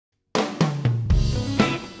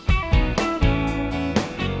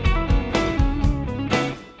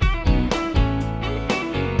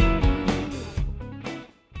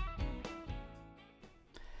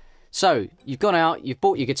So you've gone out, you've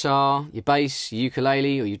bought your guitar, your bass, your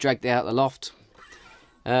ukulele, or you've dragged it out the loft.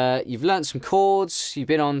 You've learnt some chords, you've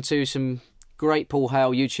been on to some great Paul Hale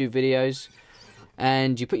YouTube videos,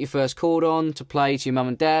 and you put your first chord on to play to your mum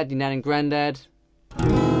and dad, your nan and granddad,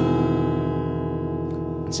 and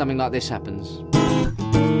something like this happens.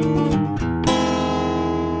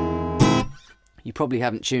 You probably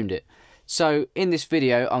haven't tuned it. So in this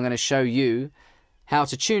video I'm going to show you how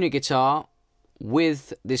to tune a guitar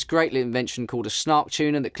with this great little invention called a Snark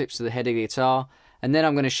Tuner that clips to the head of the guitar, and then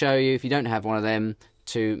I'm going to show you, if you don't have one of them,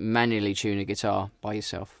 to manually tune a guitar by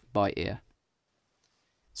yourself, by ear.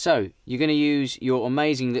 So you're going to use your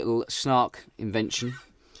amazing little Snark invention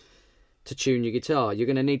to tune your guitar. You're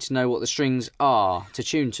going to need to know what the strings are to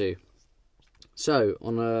tune to. So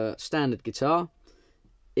on a standard guitar,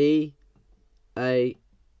 E, A,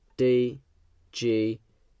 D, G,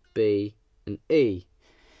 B and E.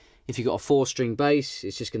 If you've got a 4-string bass,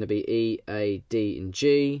 it's just going to be E, A, D and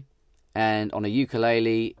G. And on a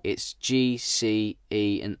ukulele, it's G, C,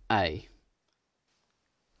 E and A.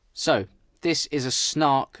 So this is a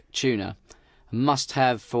Snark Tuner. A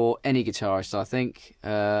must-have for any guitarist, I think.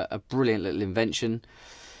 A brilliant little invention.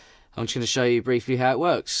 I'm just going to show you briefly how it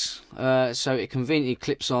works. So it conveniently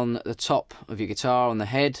clips on the top of your guitar, on the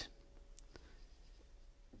head,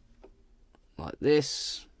 like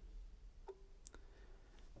this.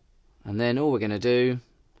 And then all we're going to do,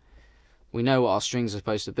 we know what our strings are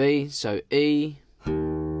supposed to be, so E,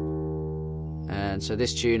 and so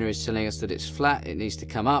this tuner is telling us that it's flat, it needs to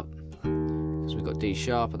come up, because we've got D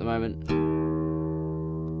sharp at the moment.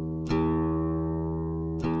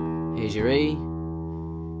 Here's your E,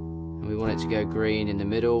 and we want it to go green in the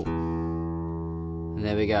middle, and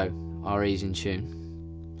there we go, our E's in tune.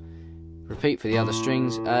 Repeat for the other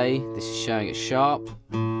strings. A, this is showing it's sharp,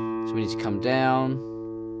 so we need to come down.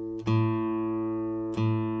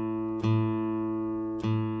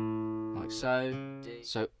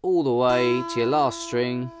 So all the way to your last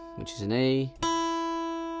string, which is an E.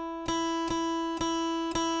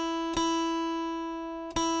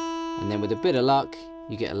 And then with a bit of luck,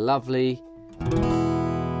 you get a lovely,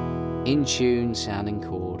 in tune sounding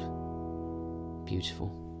chord.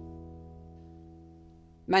 Beautiful.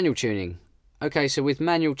 Manual tuning. Okay, so with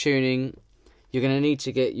manual tuning, you're going to need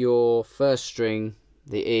to get your first string,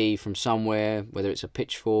 the E, from somewhere, whether it's a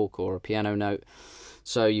pitchfork or a piano note.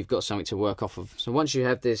 So you've got something to work off of. So once you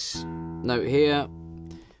have this note here,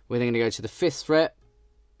 we're then going to go to the 5th fret,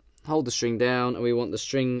 hold the string down, and we want the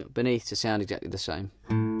string beneath to sound exactly the same.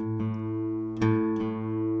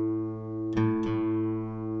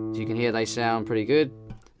 As you can hear, they sound pretty good.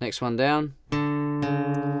 Next one down.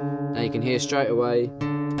 Now you can hear straight away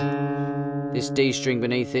this D string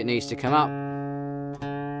beneath it needs to come up.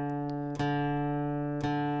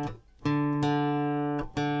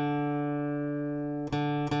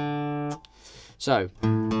 So,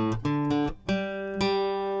 and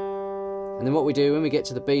then what we do when we get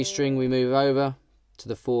to the B string, we move over to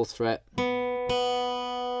the 4th fret,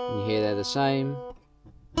 and you hear they're the same,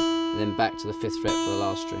 and then back to the 5th fret for the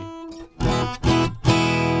last string.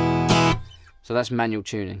 So that's manual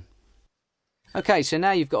tuning. Okay, so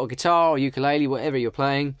now you've got a guitar or ukulele, whatever you're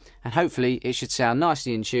playing, and hopefully it should sound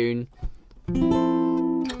nicely in tune.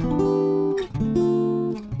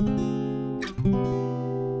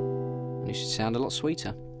 It should sound a lot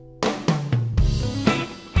sweeter.